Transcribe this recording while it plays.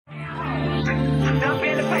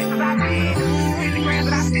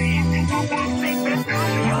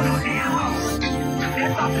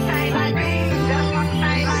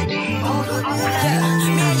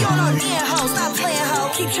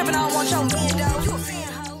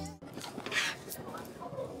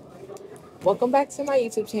Welcome back to my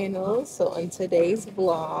YouTube channel. So on today's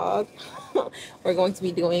vlog, we're going to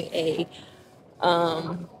be doing a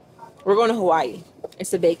we're going to Hawaii.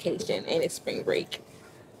 It's a vacation and it's spring break.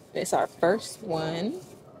 It's our first one.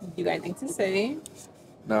 You got anything to say?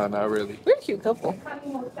 No, not really. We're a cute couple.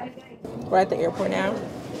 We're at the airport now.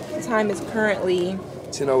 The time is currently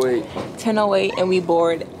 10:08. 10:08 and we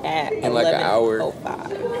board at in like an hour.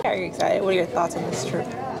 11:05. Are you excited? What are your thoughts on this trip?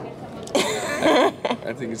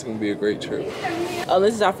 I think it's gonna be a great trip. Oh,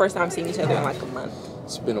 this is our first time seeing each other in like a month.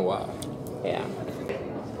 It's been a while. Yeah.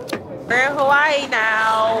 We're in Hawaii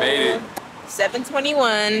now. Made it.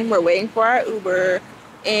 7:21. We're waiting for our Uber.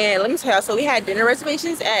 And let me tell y'all, so we had dinner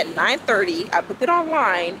reservations at 9:30. I put it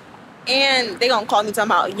online. And they gonna call me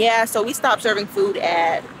talking about, yeah, so we stopped serving food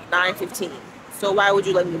at 9:15. So why would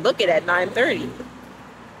you let me book it at 9:30?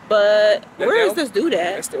 But where is this dude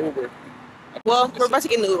at? That's the Uber. Well, we're about to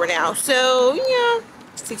get in the Uber now. So, yeah.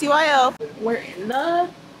 TTYL. We're in the...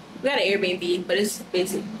 We got an Airbnb, but it's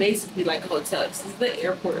basically like a hotel. This is the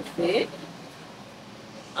airport fit.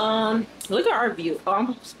 Look at our view. Oh,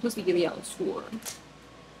 I'm supposed to be giving y'all a tour.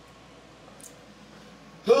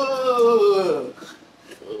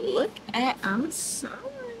 Look at... I'm sorry.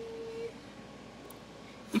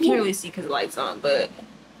 You can't really see because the light's on, but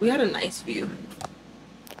we had a nice view.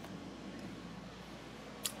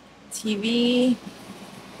 TV.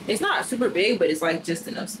 It's not super big, but it's like just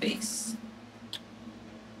enough space.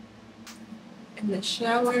 And the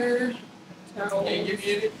shower. Towel. Can you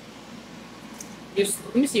get it? Just,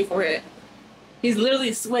 let me see your forehead. He's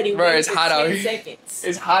literally sweating. Bro, it's hot out here. Seconds.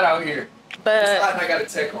 It's hot out here. But it's hot and I got a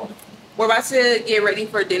tech on. We're about to get ready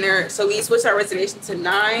for dinner. So we switched our reservation to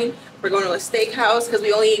 9. We're going to a steakhouse because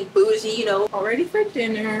we only eat bougie, you know. All ready for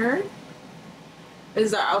dinner. This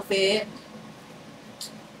is our outfit.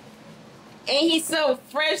 And he's so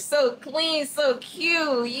fresh, so clean, so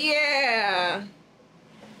cute. Yeah.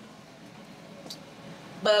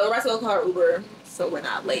 But we're about to go call our Uber so we're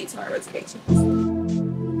not late to our reservations.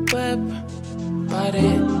 Whip,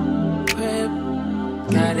 body, whip,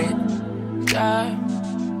 got it, die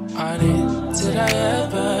on it. Did I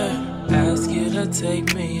ever ask you to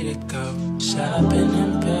take me to go shopping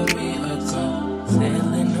in Paris or go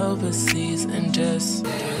sailing overseas and just...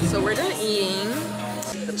 So we're done eating.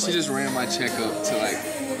 She just ran my check up to like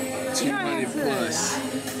 200 plus.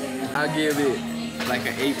 I'll give it like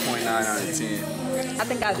an 8.9 out of 10. I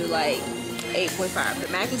think I'll do like 8.5. The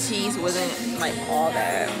mac and cheese wasn't like all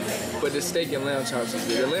that. But the steak and lamb chops is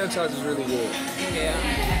good. The lamb chops is really good.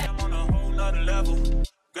 Yeah. I'm on a whole nother level.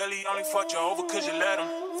 Girl, he only fucked you over cause you let him.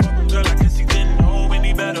 Girl, I guess he didn't know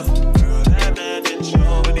any better. Girl, that man didn't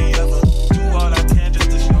show any ever. Do all I can just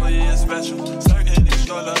to show you you're special. Certain it's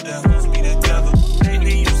your love that holds me together.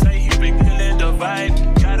 Lately you say you've been killing the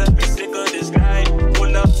vibe. Got up and sick of this guy.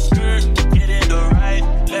 Pull up skirt, get in the right.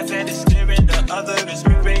 Left hand is steering, the other is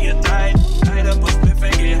gripping your thigh. Light up a spliff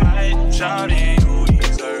and get high. Shouting, you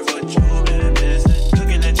deserve what you've been missing.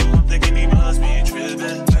 Looking at you, I'm thinking he must be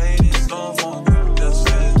tripping. Play this song for girl.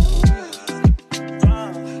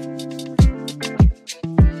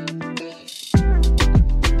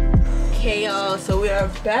 Okay, y'all, so we are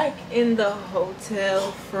back in the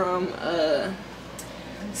hotel from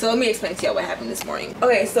so let me explain to y'all what happened this morning.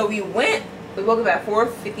 Okay, so we woke up at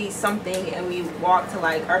 4:50 something and we walked to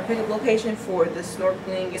like our pickup location for the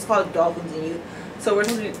snorkeling. It's called Dolphins and You. So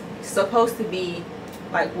we're supposed to be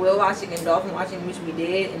like whale watching and dolphin watching, which we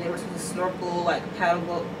did, and then we're supposed to snorkel, like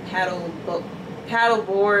paddleboard.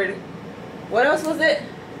 What else was it?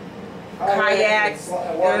 Kayaks.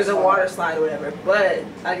 There was a water slide or whatever, but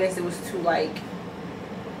I guess it was too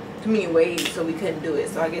many waves, so we couldn't do it.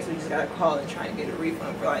 So I guess we just gotta call and try and get a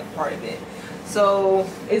refund for like part of it. So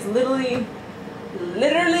it's literally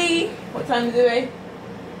what time is it, babe?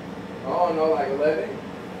 I don't know, like 11?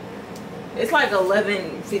 It's like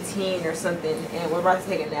 11:15 or something, and we're about to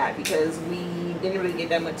take a nap because we didn't really get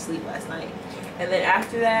that much sleep last night. And then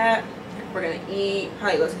after that, we're gonna eat,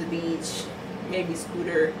 probably go to the beach, maybe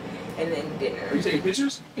scooter, and then dinner. Are you taking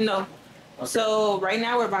pictures? No. Okay. So right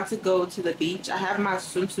now we're about to go to the beach. I have my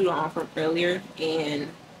swimsuit on from earlier, and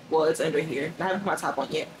well, it's under here. I haven't put my top on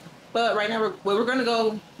yet. But right now we're gonna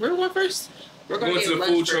go. Where we going first? We're going to the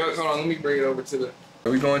food truck. Hold on, let me bring it over to the.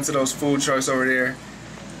 We're going to those food trucks over there.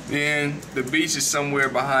 Then the beach is somewhere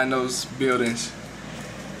behind those buildings,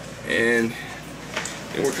 and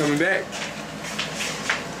then we're coming back.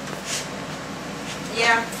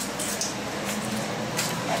 Yeah.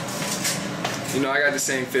 You know, I got the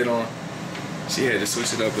same fit on. She had to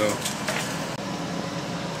switch it up though.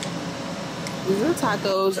 These are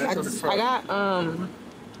tacos. I got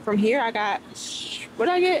from here I got, what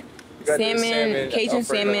did I get? Salmon, Cajun Alfredo.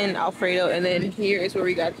 Salmon Alfredo, and then here is where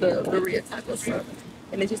we got the burrito tacos from.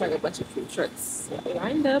 And it's just like a bunch of food trucks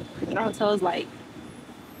lined up. And our hotel is like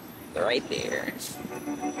right there.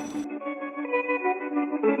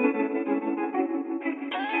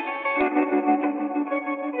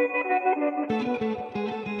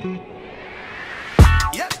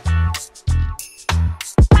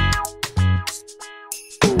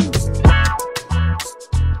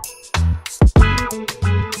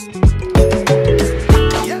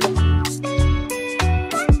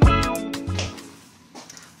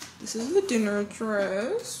 This is the dinner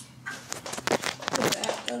dress.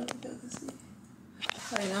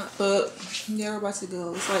 Probably not, but yeah, we're about to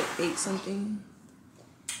go. It's like 8 something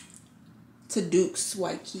to Duke's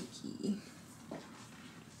Waikiki.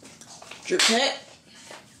 Drip pet.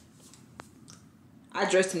 I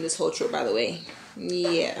dressed him this whole trip, by the way.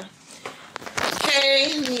 Yeah.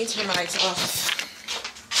 Okay, let me turn my lights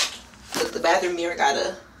off. Look, the bathroom mirror got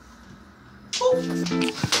a. Oh.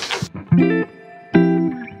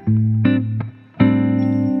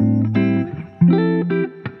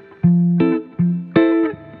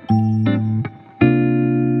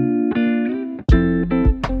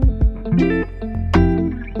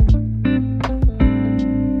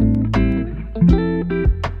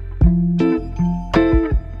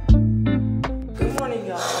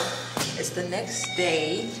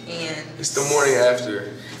 Day and it's the morning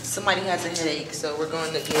after. Somebody has a headache, so we're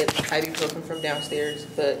going to get ibuprofen from downstairs.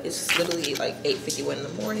 But it's literally like 8:51 in the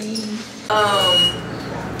morning.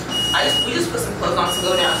 We just put some clothes on to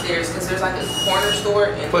go downstairs because there's like a corner store.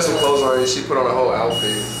 And put some clothes on and she put on a whole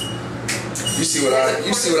outfit. You see what I have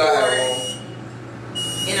on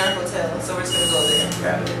in our hotel, so we're just gonna go there and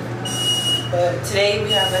grab it. But today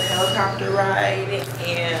we have a helicopter ride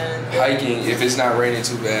and hiking if it's not raining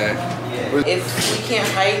too bad. Yeah. If we can't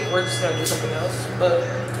hike, we're just gonna do something else. But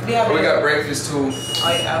we got breakfast too.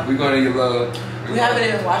 Oh yeah. We're gonna get love. We haven't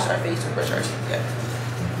even washed our face or brushed our teeth yet.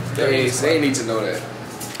 They need to know that.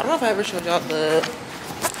 I don't know if I ever showed y'all the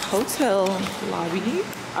hotel lobby.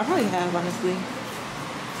 I probably have, honestly.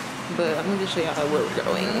 But I'm gonna just show y'all where we're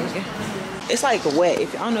going. It's like wet. I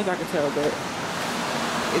don't know if I can tell, but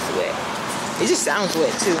it's wet. It just sounds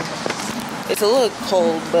wet too. It's a little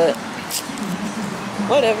cold, but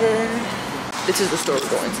whatever. This is the store we're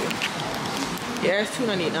going to. Yeah, it's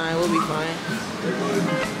 $2.99. We'll be fine.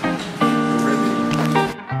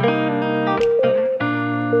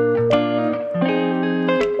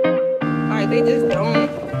 Alright, they just don't.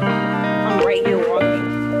 I'm right here walking.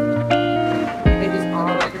 They just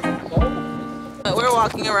are. We're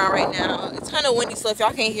walking around right now. It's kind of windy, so if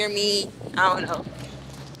y'all can't hear me, I don't know.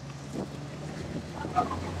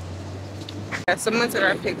 Yeah, someone took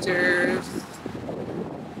our pictures.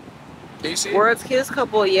 Can you see? World's cutest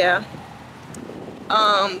couple, yeah.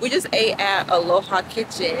 We just ate at Aloha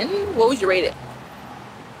Kitchen. What would you rate it?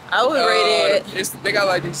 I would rate it. They got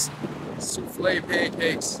like these souffle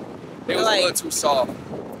pancakes. They was like, a little too soft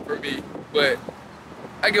for me, but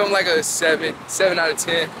I give them like a 7 out of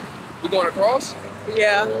 10. We going across?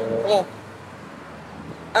 Yeah. Oh.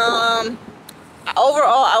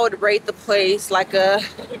 Overall, I would rate the place like a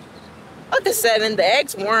 7. The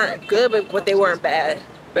eggs weren't good, but they weren't bad.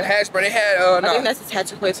 The hash brown, they had I think that's the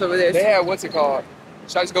Hatcher place over there. They had, what's it called?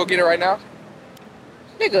 Should I just go get it right now?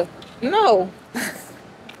 Nigga, no.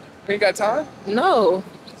 We ain't got time? No.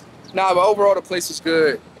 Nah, but overall the place was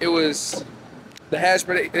good. It was the hash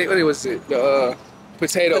brown. What was it? The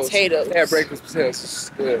potatoes. Potatoes. They had breakfast potatoes. It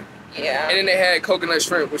was good. Yeah. And then they had coconut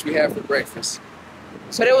shrimp, which we had for breakfast.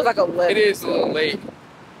 But it was like 11. It is a little late.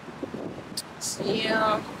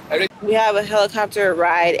 Yeah. We have a helicopter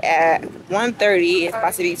ride at 1:30. It's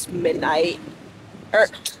about to be midnight.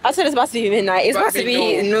 I said it's about to be midnight. It's about to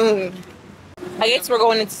be noon. I guess we're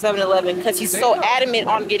going into 7-Eleven because he's so adamant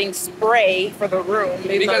on getting spray for the room.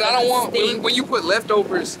 Because I don't want, when you put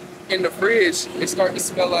leftovers in the fridge, it starts to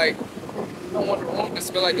smell like, I don't want the room to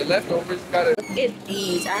smell like the leftovers. You gotta get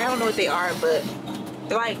these. I don't know what they are, but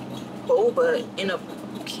they're like boba in a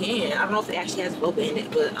can. I don't know if it actually has boba in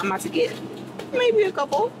it, but I'm about to get maybe a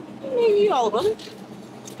couple, maybe all of them.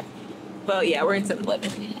 But yeah, we're in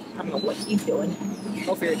 7-Eleven. I don't know what he's doing.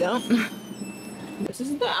 Hopefully you're dumb. This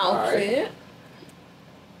is the outfit. Right.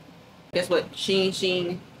 Guess what?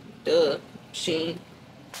 Sheen.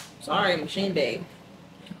 Sorry, Machine Day.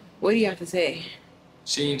 What do you have to say?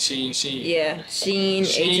 Sheen. Yeah, Sheen,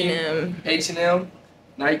 H&M. H&M,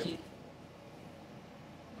 Nike.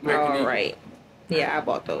 All right. Yeah, I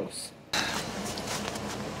bought those.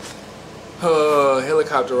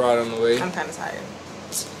 Helicopter ride on the way. I'm kind of tired.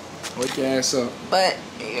 Wake your ass up. But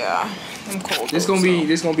yeah, I'm cold. This gonna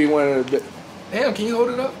be one of the. Damn, can you hold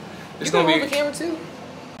it up? This you can gonna hold the camera too.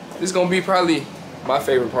 This is gonna be probably my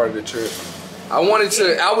favorite part of the trip. I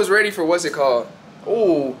was ready for what's it called?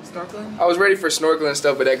 Oh, snorkeling. I was ready for snorkeling and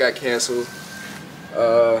stuff, but that got canceled.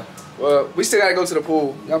 Well, we still gotta go to the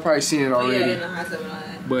pool. Y'all probably seen it already. Yeah, in the hot tub and all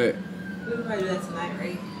that. But we can probably do that tonight,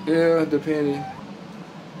 right? yeah, depending.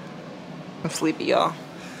 I'm sleepy, y'all.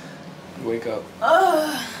 Wake up.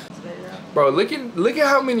 Bro, look at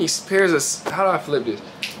how many pairs of, how do I flip this?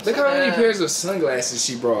 Look how many pairs of sunglasses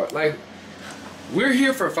she brought. Like, we're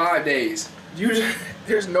here for 5 days.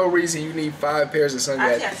 There's no reason you need 5 pairs of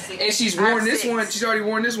sunglasses. And she's worn this one. She's already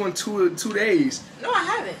worn this one two days. No, I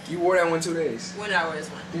haven't. You wore that one 2 days. When did I wear this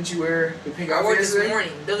one? Didn't you wear the pink outfit? I wore this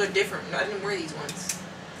morning. Those are different. No, I didn't wear these ones.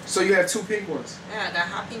 So you have 2 pink ones? Yeah, I got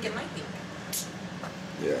hot pink and light pink.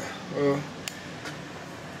 Yeah.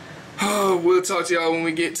 Well, we'll talk to y'all when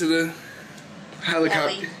we get to the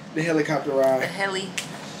helicopter. The helicopter ride. The heli.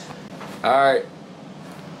 All right.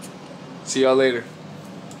 See y'all later.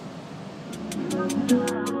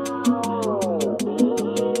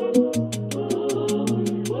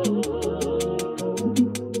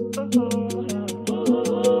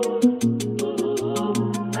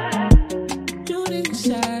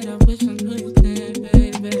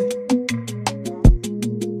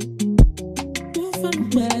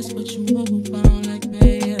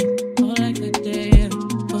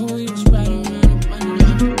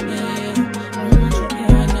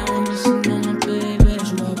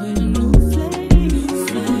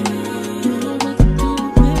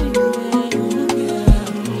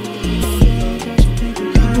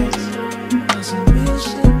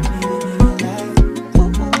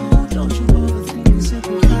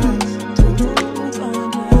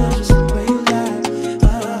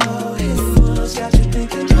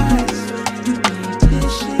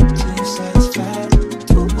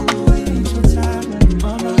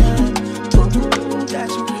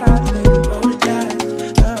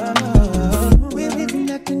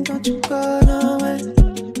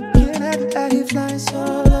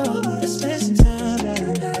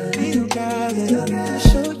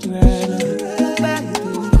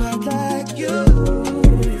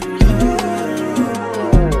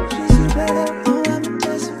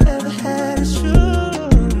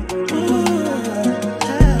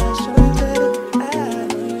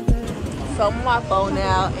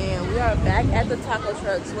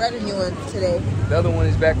 We're at a new one today. The other one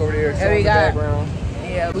is back over there. There we got.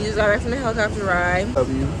 Yeah, we just got back from the helicopter ride.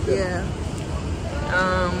 Yeah.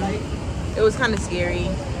 It was kind of scary.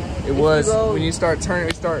 It was. When you start turning,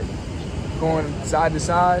 it start going side to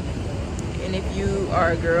side. And if you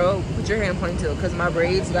are a girl, put your hair in a ponytail because my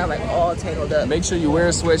braids got like all tangled up. Make sure you wear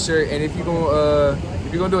a sweatshirt, and if you're gonna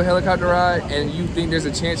do a helicopter ride and you think there's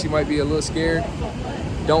a chance you might be a little scared,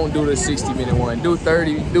 don't do the 60-minute one. Do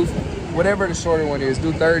 30. Do whatever the shorter one is.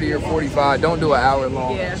 Do 30 or 45. Don't do an hour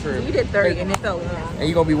long trip. We did 30 and it felt long. And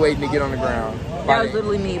you're gonna be waiting to get on the ground. That was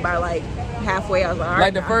literally me by like halfway. I was like, all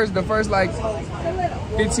right. Like the first like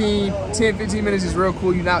 10-15 minutes is real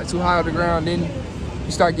cool. You're not too high on the ground. Then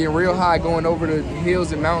you start getting real high going over the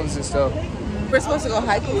hills and mountains and stuff. We're supposed to go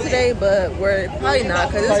hiking today, but we're probably not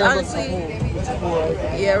because it's honestly,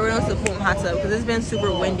 yeah, we're going to the pool and hot tub because it's been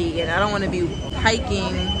super windy and I don't want to be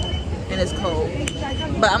hiking and it's cold.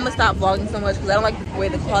 But I'm gonna stop vlogging so much because I don't like the way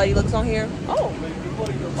the quality looks on here. Oh,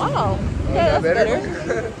 wow. Yeah, that's better.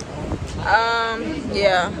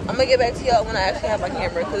 Yeah, I'm gonna get back to y'all when I actually have my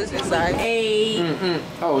camera because it's inside. Hey.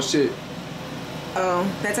 Oh shit. Oh,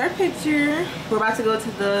 that's our picture. We're about to go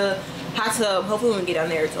to the hot tub. Hopefully when we get down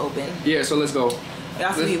there it's open. Yeah, so let's go.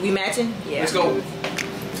 We matching? Yeah. Let's go.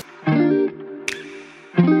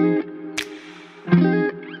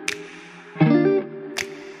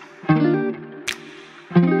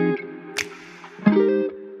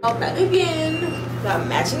 Back again. Got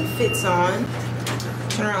matching fits on.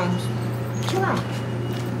 Turn around. Turn around.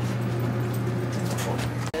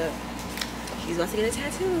 He's about to get a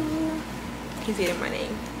tattoo. He's eating my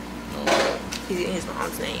name. He's eating his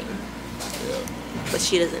mom's name. Yeah. But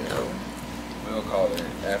she doesn't know. We'll call her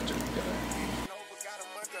after.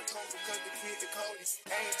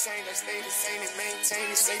 Maintain, I stay the same and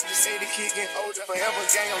maintain it. Safe to say the kid get older. Forever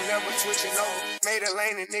gang, I'm never switching over. Made a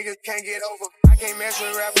lane and niggas can't get over. I can't mess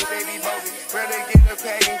with rappers, they be bogus. Rather get a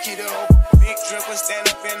pack and keep it open. Big dripper, stand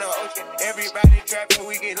up in the ocean. Everybody trapping,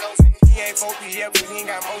 we get lost. He ain't 4P yet, but he ain't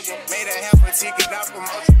got motion. Made a half a ticket out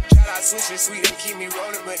promotion. Shout out switching sweet and keep me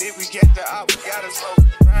rolling. But if we get the out, we gotta slow.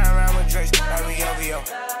 Ride around with dress, like we OVO.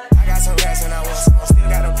 I got some rats and I want some more. Still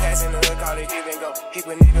got them pass in the hood, call it give and go. Keep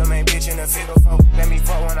a nigga, man, bitch in a figure four. Let me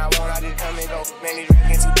fuck when I want, I just come and go. Man, these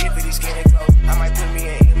rats get too deep for these skinny clothes. I might put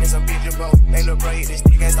me in him in some bitch boat. They look bro, hit this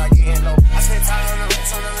dick and start getting low. I spent time on the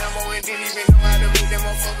rats on the Lambo and didn't even know how to move them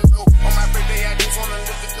motherfuckers go. On my birthday, I just wanna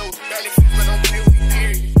look at those. Barely fit, but don't play with me,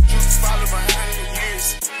 period. Juice follow behind in the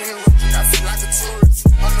years. In the road, I feel like a tourist.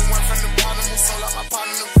 I'm the one from the bottom who sold out my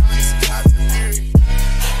partner, the counties, God, the period.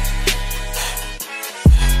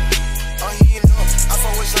 Oh, he ain't up. I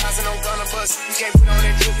fuck with lines and I'm gonna bust. You can't put on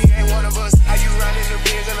that drip, he ain't one of us. How you riding the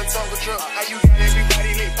Benz in a Tonka truck? How you got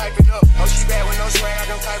everybody lit piping up? Oh, she bad with no swag, I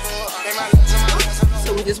don't pipe her up. They my legs and my legs. So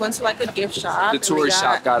we just went to like a gift shop. The tourist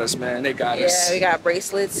shop got us, man. They got us. Yeah, we got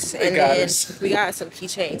bracelets and then we got some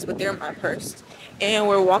keychains, but they're in my purse. And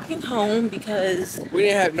we're walking home because we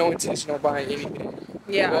didn't have no intention of buying anything.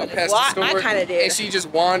 Yeah, we walked past well, the store, I kind of did. And she just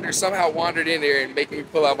somehow wandered in there and making me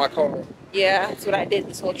pull out my car. Yeah, that's what I did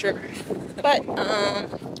this whole trip. But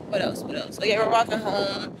what else? So yeah, we're walking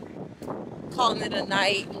home, calling it a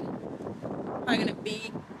night. Probably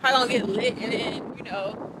gonna get lit and then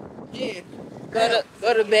go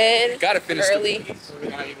to bed. Gotta finish early.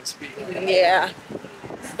 Not even speaking. Yeah,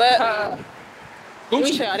 but let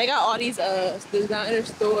me show y'all. They got all these designer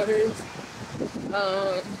stores.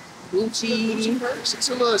 Gucci. It's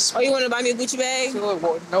a little. Oh, you want to buy me a Gucci bag?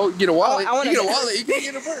 No, get a wallet. Oh, you get a wallet. You can't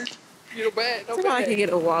get a purse. Get a bag. No Somebody bag. can get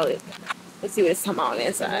a wallet. Let's see what it's talking about on the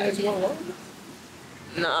inside.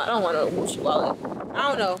 No, I don't want a Gucci wallet. I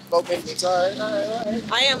don't know. Low maintenance. All right.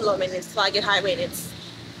 I am low maintenance until I get high maintenance.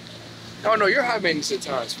 Oh no, you're high maintenance at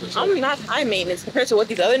times. For sure. I'm not high maintenance compared to what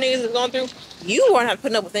these other niggas is going through. You weren't have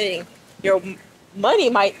putting up with anything. Your money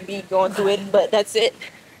might be going through it, but that's it.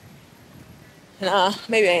 Nah,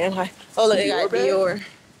 maybe I am high. Oh look, they got Dior.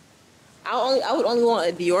 I would only want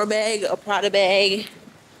a Dior bag, a Prada bag,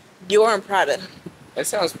 Dior and Prada. That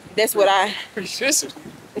sounds. That's what I. Pretty expensive.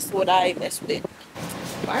 That's what I mess with.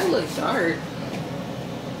 Why it look dark?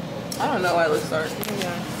 I don't know why it looks dark.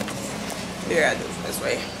 Yeah, this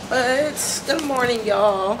way. But good morning,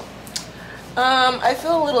 y'all. I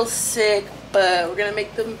feel a little sick, but we're gonna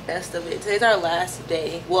make the best of it. Today's our last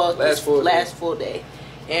day. Well, last full day.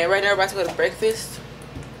 And right now we're about to go to breakfast.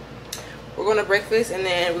 We're going to breakfast and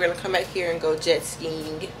then we're going to come back here and go jet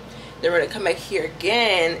skiing. Then we're going to come back here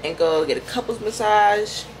again and go get a couples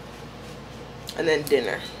massage. And then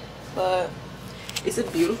dinner. But it's a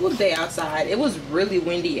beautiful day outside. It was really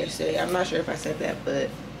windy yesterday. I'm not sure if I said that, but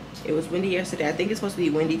it was windy yesterday. I think it's supposed to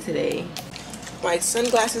be windy today. My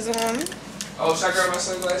sunglasses on. Oh, should I grab my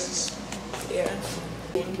sunglasses? Yeah.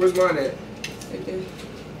 Where's mine at? Right there.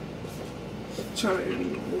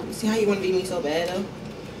 See how you want to be me so bad though?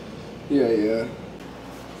 Yeah.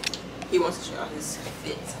 He wants to show out his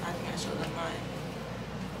fit. I think I showed them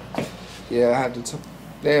mine. Yeah, I have to.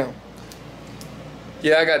 Damn.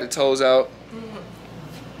 Yeah, I got the toes out.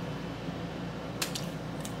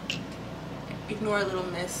 Ignore a little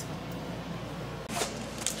mess.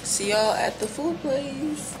 See y'all at the food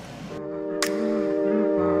place.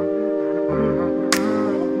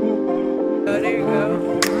 Oh, there you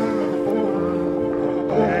go.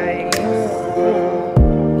 Nice.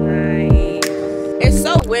 It's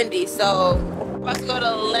so windy, so we're about to go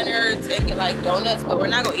to Leonard's and get like donuts, but we're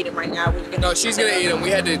not gonna eat them right now. No, she's gonna eat them. We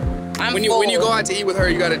had to. When you go out to eat with her,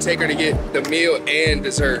 you gotta take her to get the meal and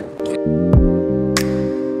dessert.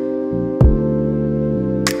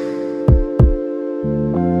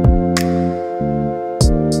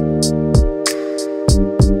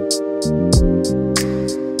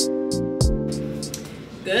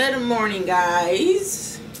 Good morning,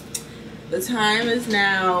 guys. The time is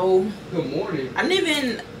now. Good morning. I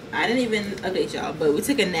didn't even update y'all, but we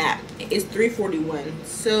took a nap. It's 3:41,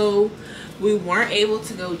 so we weren't able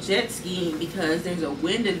to go jet skiing because there's a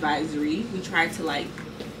wind advisory. We tried to like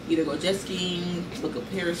either go jet skiing, book a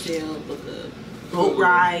parasail, book a boat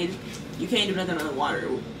ride. You can't do nothing on the water,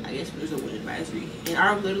 I guess, there's a wind advisory. And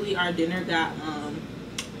our dinner got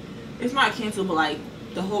it's not canceled, but like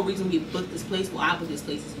the whole reason we booked this place, well, I booked this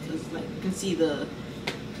place is because like you can see the,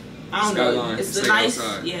 I don't know, it's a nice,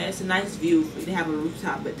 yeah, it's a nice view. They have a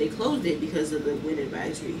rooftop, but they closed it because of the wind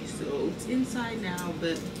advisory. So it's inside now,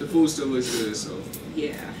 but the food still looks good, so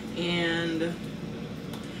yeah. And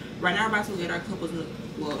right now we're about to get our couples,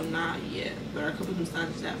 well, not yet, but our couples massage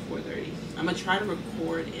is at 4:30. I'm gonna try to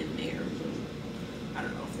record in there, but I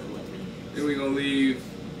don't know if they'll let me. Then we're gonna leave.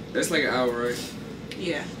 That's like an hour, right?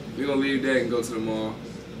 Yeah. We're gonna leave that and go to the mall.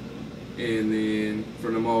 And then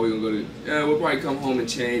from the mall, we're gonna go to, we'll probably come home and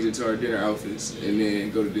change into our dinner outfits and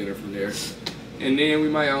then go to dinner from there. And then we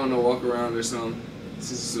might, I don't know, walk around or something.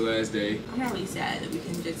 This is the last day. I'm not really sad that we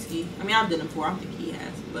can jet ski. I mean, I've done it before. I don't think he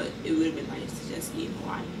has, but it would have been nice to jet ski in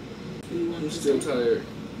Hawaii. I'm still tired.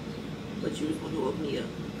 But you was going to woke me up.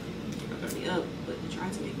 I got me up, but you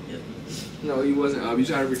tried to make me up. No, you wasn't up. You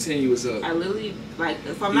tried to pretend you was up. I literally, like,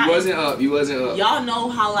 if I'm you not... wasn't up. You wasn't up. Y'all know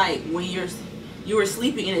how, like, when you were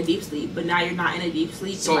sleeping in a deep sleep, but now you're not in a deep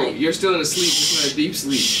sleep. So like, you're still in a sleep, just in a deep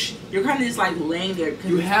sleep. You're kind of just, like, laying there.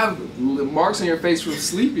 You have marks on your face from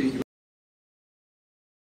sleeping.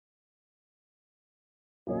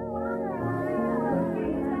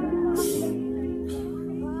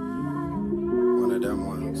 One of them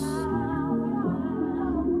ones.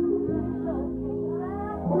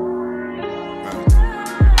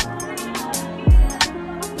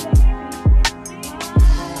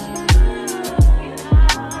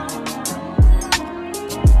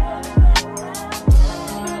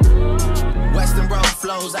 Western Road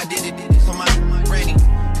flows, I did it for my granny.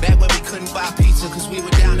 Back when we couldn't buy pizza cause we were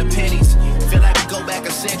down to pennies. Feel like we go back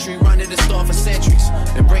a century, run to the store for centuries.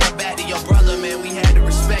 And bring it back to your brother, man, we had to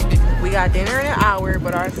respect it. We got dinner in an hour,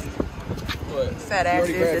 but our fat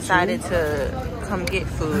asses decided to come get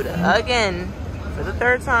food again for the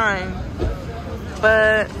third time.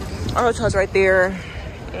 But our hotel's right there,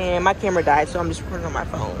 and my camera died, so I'm just recording on my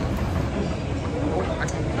phone.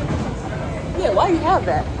 Yeah, why do you have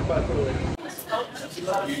that?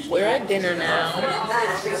 We're at dinner now.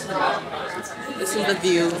 This is the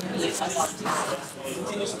view. It's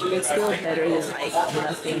still better than like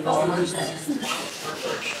nothing.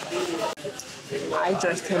 I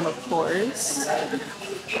dressed him, of course.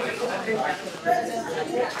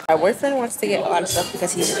 My boyfriend wants to get a lot of stuff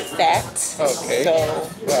because he's fat. Okay. So,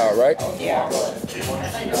 All right. yeah.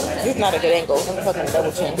 This is not a good angle. I'm fucking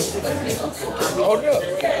double chin. Hold it up.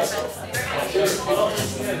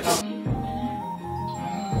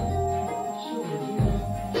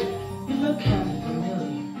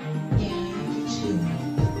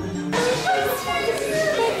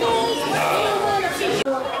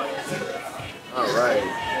 Alright.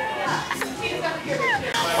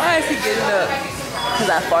 Why is he getting up? Because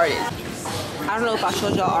I farted. I don't know if I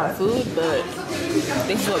showed y'all our food, but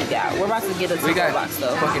this is what we got. We're about to get a taco box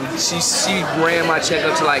though. Fucking, she ran my check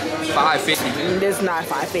up to like $5.50. It's not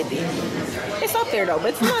 $5.50. It's up there though,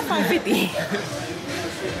 but it's not $5.50.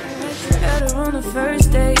 Better on the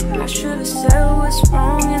first date. I should have said what's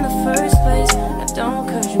wrong in the first place. I don't,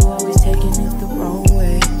 cause you always taking it the wrong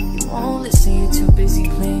way. You won't listen, you're too busy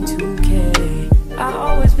playing 2K. I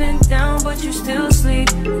always been down, but you still asleep.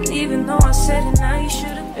 And even though I said it, now you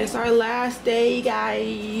should've. It's our last day,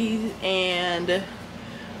 guys, and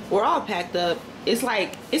we're all packed up. It's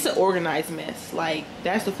like, it's an organized mess. Like,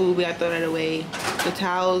 that's the food, we gotta throw that away. The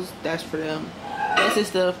towels, that's for them. That's his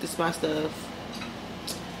stuff, this is my stuff.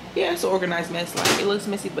 Yeah, it's an organized mess. Like, it looks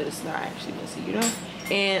messy, but it's not actually messy, you know?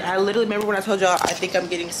 And I literally remember when I told y'all I think I'm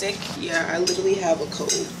getting sick. Yeah, I literally have a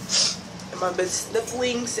cold. And I've been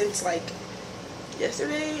sniffling since like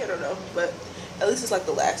yesterday. I don't know, but at least it's like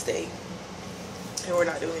the last day, and we're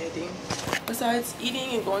not doing anything besides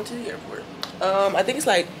eating and going to the airport. I think it's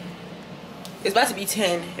like it's about to be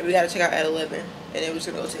 10, and we gotta check out at 11, and then we're just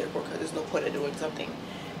gonna go to the airport because there's no point in doing something.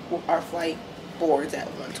 Our flight boards at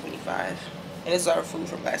 1:25. And this is our food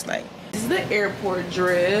from last night. This is the airport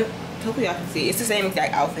drip. Hopefully y'all can see. It's the same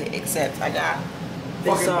exact outfit, except I got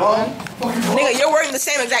this on. Nigga, you're wearing the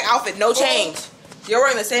same exact outfit, no change. You're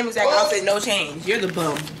wearing the same exact outfit, no change. You're the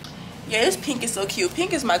bum. Yeah, this pink is so cute.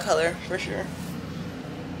 Pink is my color, for sure.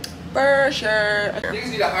 For sure.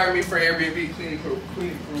 Niggas need to hire me for Airbnb cleaning crew.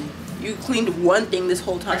 You cleaned one thing this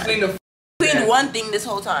whole time. I cleaned one thing this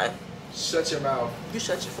whole time. Shut your mouth. You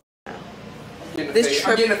shut your mouth. I'm This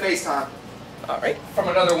trip. getting a FaceTime. Alright. From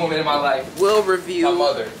another woman in my life. We'll review. My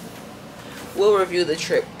mother. We'll review the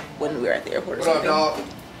trip when we're at the airport or What up, something.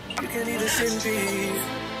 dog? You can even sit me.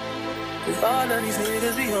 If all of these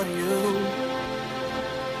haters be on you.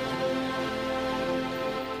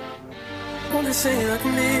 Only say I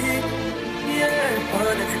can be. Yeah.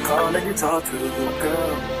 Or if you call and you talk to a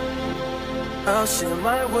girl, I'll share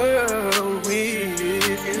my world with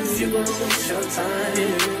you. You gonna waste your time,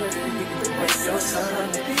 waste your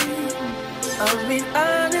time, baby. I mean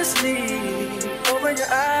honestly, open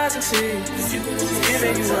your eyes and see.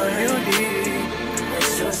 Giving you what you need.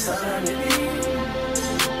 Waste your time, baby.